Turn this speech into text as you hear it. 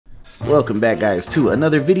Welcome back, guys, to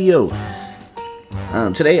another video.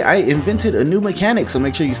 Today I invented a new mechanic, so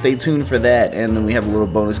make sure you stay tuned for that, and then we have a little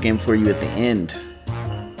bonus game for you at the end.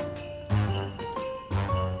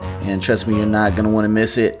 And trust me, you're not gonna want to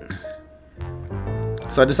miss it.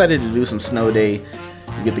 So I decided to do some snow day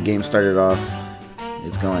to get the game started off.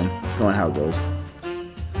 It's going how it goes.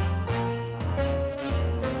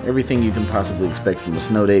 Everything you can possibly expect from a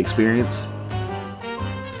snow day experience.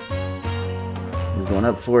 He's going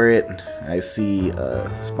up for it. I see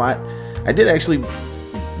a spot. I did actually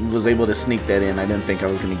was able to sneak that in. I didn't think I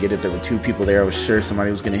was going to get it. There were two people there. I was sure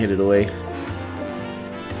somebody was going to hit it away.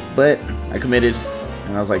 But I committed,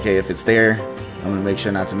 and I was like, hey, if it's there, I'm going to make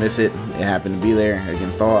sure not to miss it. It happened to be there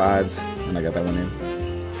against all odds, and I got that one in.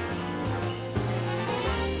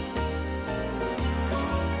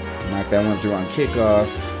 Knocked that one through on kickoff.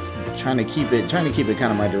 Trying to keep it kind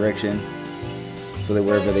of my direction, so that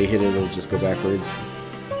wherever they hit it, it'll just go backwards.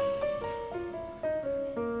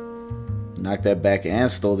 Knocked that back and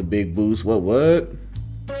stole the big boost. What?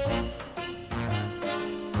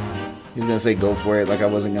 He's gonna say go for it, like I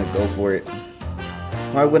wasn't gonna go for it.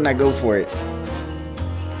 Why wouldn't I go for it?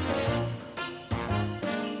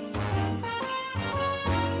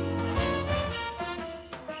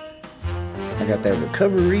 I got that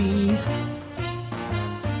recovery.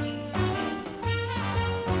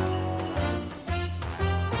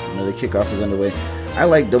 Another kickoff is underway. I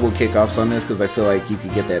like double kickoffs on this because I feel like you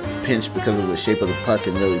could get that pinch because of the shape of the puck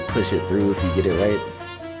and really push it through if you get it right.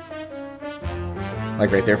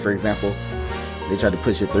 Like right there, for example. They tried to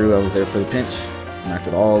push it through. I was there for the pinch. Knocked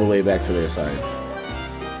it all the way back to their side.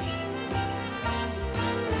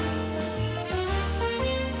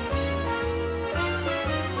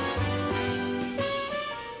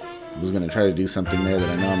 I was going to try to do something there that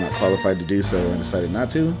I know I'm not qualified to do, so I decided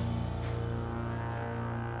not to.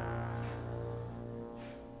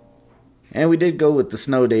 And we did go with the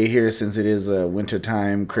snow day here since it is winter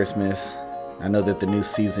time, Christmas. I know that the new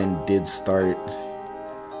season did start.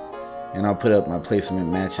 And I'll put up my placement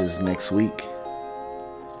matches next week.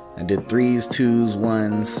 I did 3s, 2s,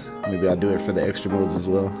 1s. Maybe I'll do it for the extra modes as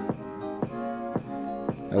well.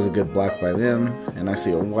 That was a good block by them. And I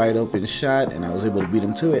see a wide open shot, and I was able to beat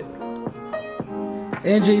him to it.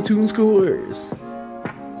 And J-Toon scores!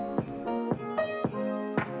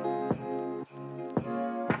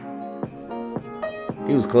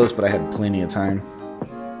 He was close, but I had plenty of time.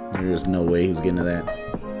 There was no way he was getting to that.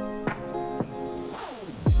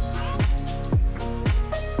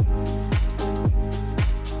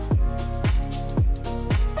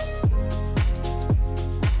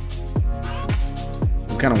 I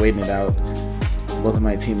was kind of waiting it out. Both of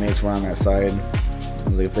my teammates were on that side. I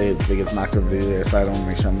was like, if it gets knocked over to their side, I want to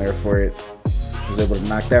make sure I'm there for it. I was able to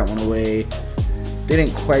knock that one away. They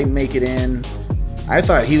didn't quite make it in. I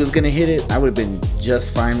thought he was going to hit it. I would have been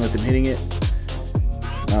just fine with him hitting it.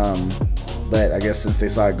 But I guess since they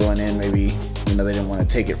saw it going in, maybe, they didn't want to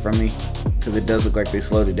take it from me. Because it does look like they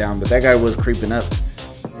slowed it down. But that guy was creeping up.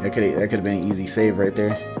 That could have been an easy save right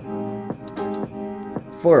there.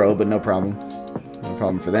 4-0, but no problem. No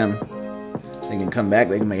problem for them. They can come back.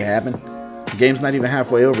 They can make it happen. The game's not even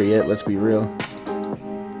halfway over yet. Let's be real.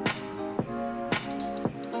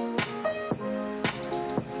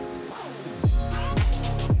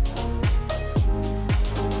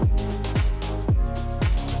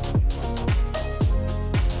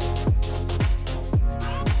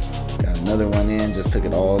 Another one in, just took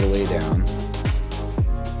it all the way down.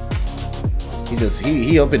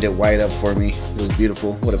 He opened it wide up for me. It was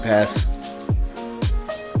beautiful. What a pass.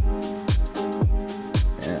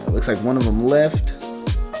 Yeah, it looks like one of them left,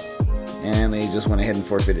 and they just went ahead and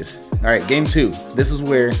forfeited. All right, game 2. This is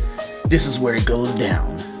where it goes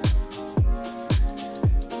down.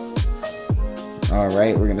 All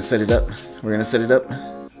right, we're gonna set it up.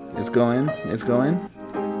 It's going.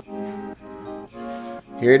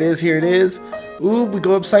 Here it is. Ooh, we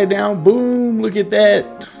go upside down. Boom, look at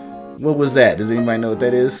that. What was that? Does anybody know what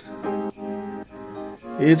that is?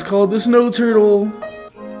 It's called the snow turtle.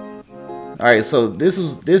 Alright, so this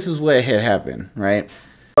is what had happened, right?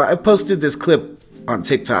 I posted this clip on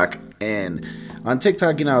TikTok, and on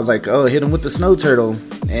TikTok, I was like, oh, hit him with the snow turtle.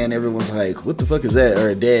 And everyone's like, what the fuck is that?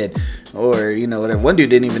 Or dead. Or, whatever. One dude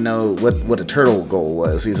didn't even know what a turtle goal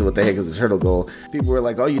was. He said, what the heck is a turtle goal? People were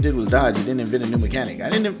like, all you did was dodge. You didn't invent a new mechanic. I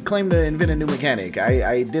didn't claim to invent a new mechanic.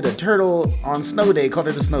 I did a turtle on snow day, called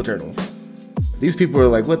it a snow turtle. These people were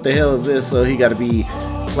like, what the hell is this? So he got to be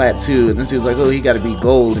plat 2. And this dude's like, oh, he got to be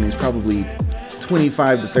gold. And he's probably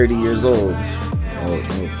 25 to 30 years old.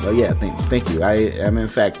 Well, yeah, thank you. I am in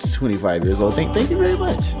fact 25 years old. Thank you very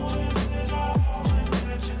much.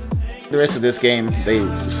 the rest of this game, they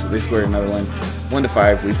scored another one.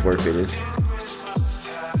 1-5, we forfeited.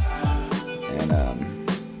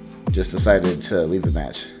 And just decided to leave the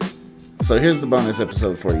match. So here's the bonus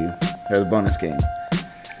episode for you, or the bonus game.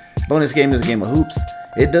 Bonus game is a game of hoops.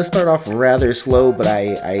 It does start off rather slow, but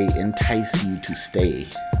I entice you to stay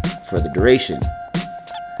for the duration.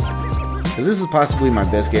 Because this is possibly my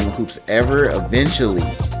best game of hoops ever, eventually.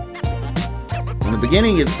 In the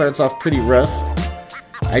beginning, it starts off pretty rough.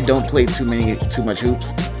 I don't play too much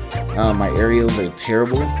hoops. My aerials are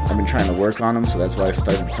terrible. I've been trying to work on them, so that's why I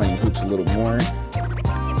started playing hoops a little more.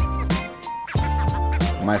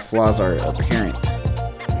 My flaws are apparent.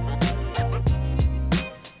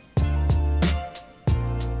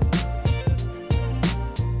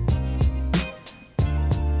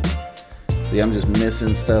 See, I'm just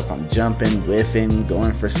missing stuff. I'm jumping, whiffing,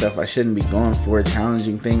 going for stuff I shouldn't be going for,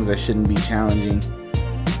 challenging things I shouldn't be challenging.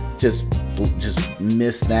 Just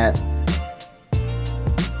miss that.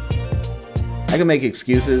 I can make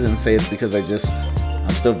excuses and say it's because I'm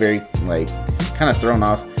still very, like, kind of thrown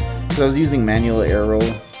off. Because I was using manual air roll.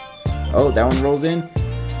 Oh, that one rolls in.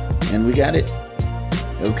 And we got it.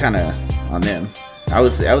 It was kind of on them. I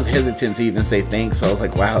was hesitant to even say thanks. So I was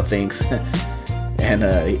like, wow, thanks. And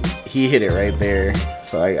he hit it right there.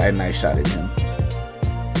 So I nice shotted him.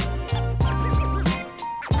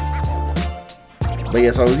 But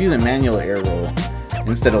yeah, so I was using manual air roll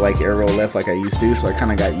instead of like air roll left like I used to. So I kind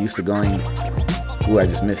of got used to going. Ooh, I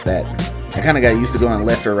just missed that. I kind of got used to going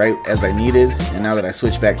left or right as I needed. And now that I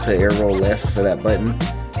switch back to air roll left for that button,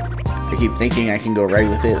 I keep thinking I can go right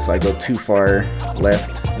with it. So I go too far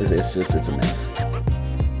left. It's a mess.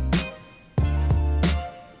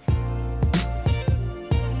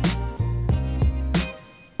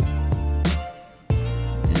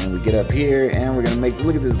 And we get up here and we're gonna make,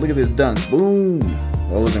 look at this dunk. Boom.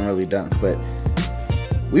 Well, it wasn't really dunk, but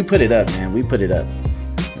we put it up, man. We put it up.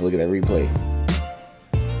 Look at that replay.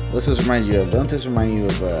 What's this remind you of? Don't this remind you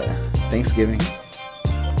of Thanksgiving?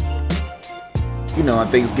 You know, on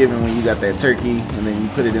Thanksgiving when you got that turkey and then you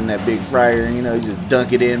put it in that big fryer and, you know, you just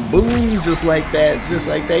dunk it in, boom, just like that, just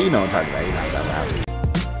like that. You know what I'm talking about. You know what I'm talking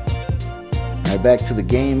about. All right, back to the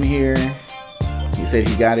game here. He said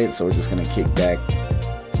he got it, so we're just gonna kick back.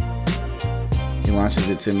 He launches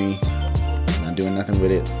it to me. Not doing nothing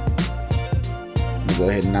with it. I'm gonna go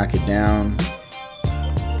ahead and knock it down.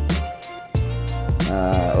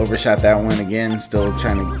 Overshot that one again. Still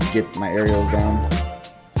trying to get my aerials down.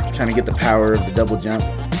 Trying to get the power of the double jump.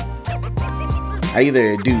 I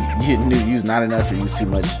either use not enough or use too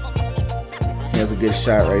much. He has a good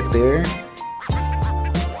shot right there.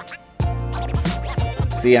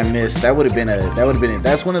 See, I missed. That would have been it.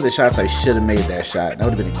 That's one of the shots I should have made that shot. That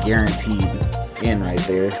would have been a guaranteed in right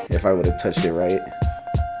there if I would have touched it right.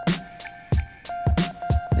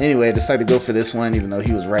 Anyway, I decided to go for this one even though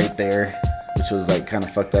he was right there, which was like kind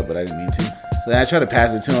of fucked up, but I didn't mean to. So then I tried to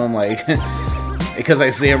pass it to him like because I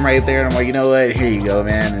see him right there and I'm like, you know what, here you go,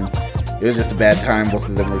 man. And it was just a bad time. Both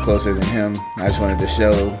of them were closer than him. I just wanted to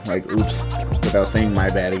show like oops without saying my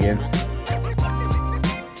bad again.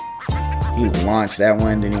 He launched that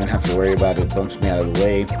one, didn't even have to worry about it. Bumps me out of the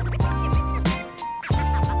way.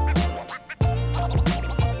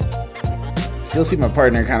 Still see my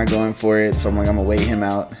partner kind of going for it, so I'm like, I'm gonna wait him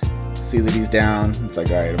out. See that he's down. It's like,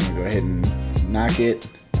 all right, I'm gonna go ahead and knock it.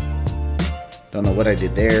 Don't know what I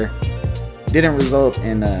did there. Didn't result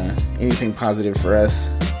in anything positive for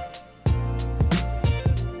us.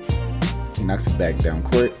 He knocks it back down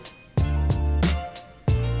court.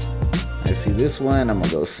 I see this one. I'm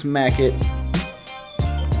gonna go smack it.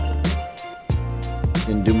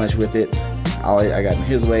 Didn't do much with it. I got in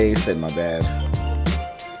his way. Said my bad.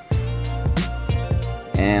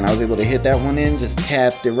 And I was able to hit that one in. Just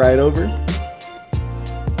tapped it right over.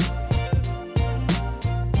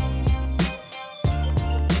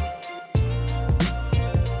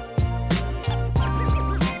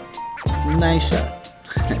 Nice shot.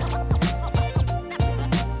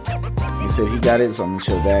 He said he got it, so I'm gonna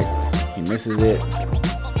show back. He misses it.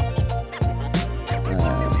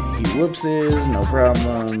 He whoopses, no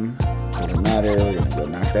problem. Doesn't matter. We're gonna go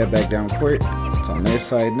knock that back down court. It's on their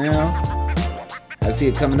side now. I see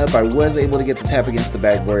it coming up. I was able to get the tap against the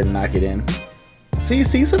backboard and knock it in. See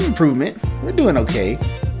some improvement. We're doing okay.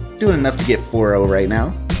 Doing enough to get 4-0 right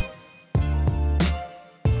now.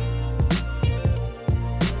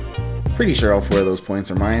 Pretty sure all 4 of those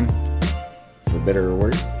points are mine, for better or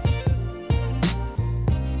worse.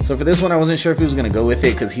 So for this one, I wasn't sure if he was gonna go with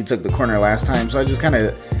it because he took the corner last time. So I kind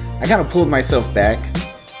of pulled myself back,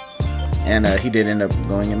 and he did end up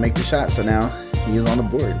going and make the shot. So now he is on the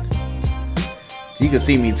board. So you can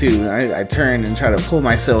see me too. I turned and tried to pull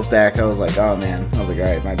myself back. I was like, oh man. I was like,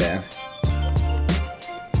 alright, my bad.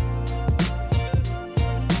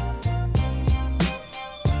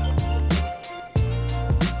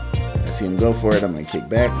 I see him go for it. I'm going to kick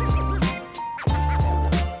back.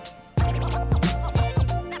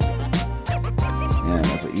 And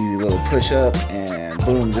that's an easy little push up. And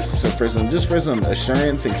boom, just for some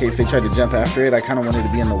assurance in case they tried to jump after it. I kind of wanted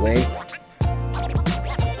to be in the way.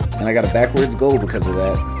 And I got a backwards goal because of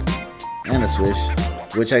that. And a swish.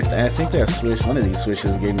 Which I think that swish, one of these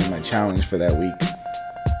swishes gave me my challenge for that week.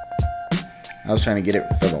 I was trying to get it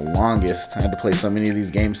for the longest. I had to play so many of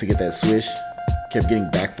these games to get that swish. Kept getting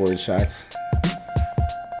backboard shots.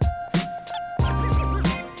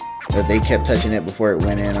 But they kept touching it before it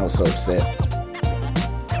went in. I was so upset.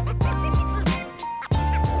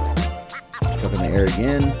 It's up in the air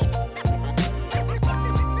again.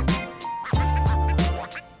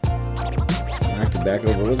 Knocked it back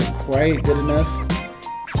over. It wasn't quite good enough.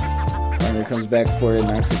 Runner comes back for it,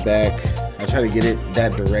 knocks it back. I try to get it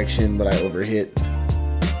that direction, but I overhit.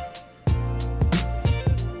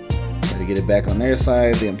 Try to get it back on their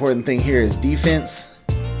side. The important thing here is defense.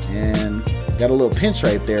 And got a little pinch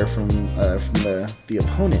right there from the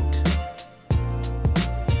opponent.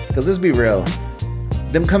 Because let's be real,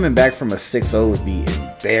 them coming back from a 6-0 would be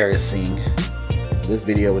embarrassing. This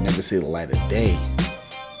video would never see the light of day.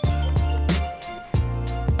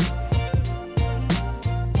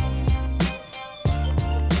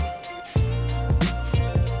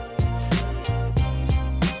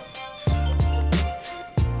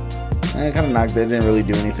 I kind of knocked it. Didn't really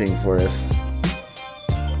do anything for us.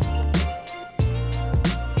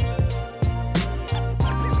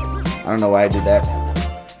 I don't know why I did that.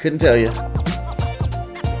 Couldn't tell you.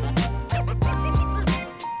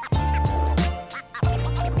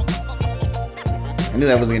 I knew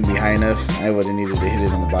that wasn't going to be high enough. I would have needed to hit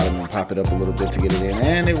it on the bottom and pop it up a little bit to get it in.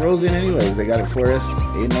 And it rolls in anyways. They got it for us.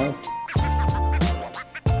 8-0.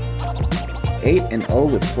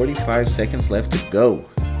 8-0 with 45 seconds left to go.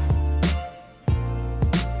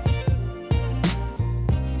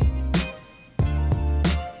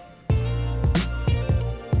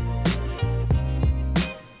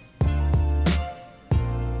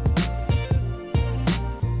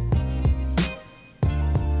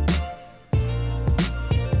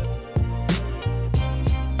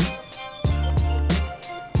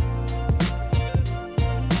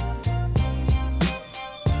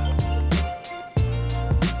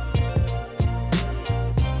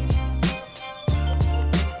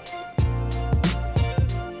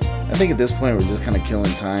 I think at this point we're just kind of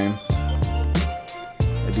killing time.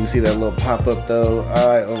 I do see that little pop-up though.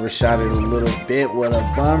 Oh, I overshot it a little bit. What a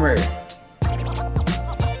bummer.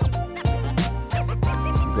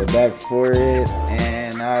 Go back for it,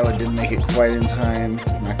 and I didn't make it quite in time.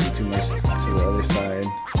 Knocked it too much to the other side.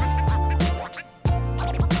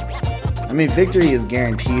 I mean, victory is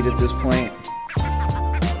guaranteed at this point,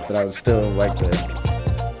 but I would still like to.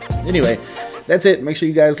 Anyway, that's it. Make sure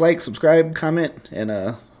you guys like, subscribe, comment, and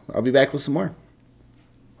I'll be back with some more.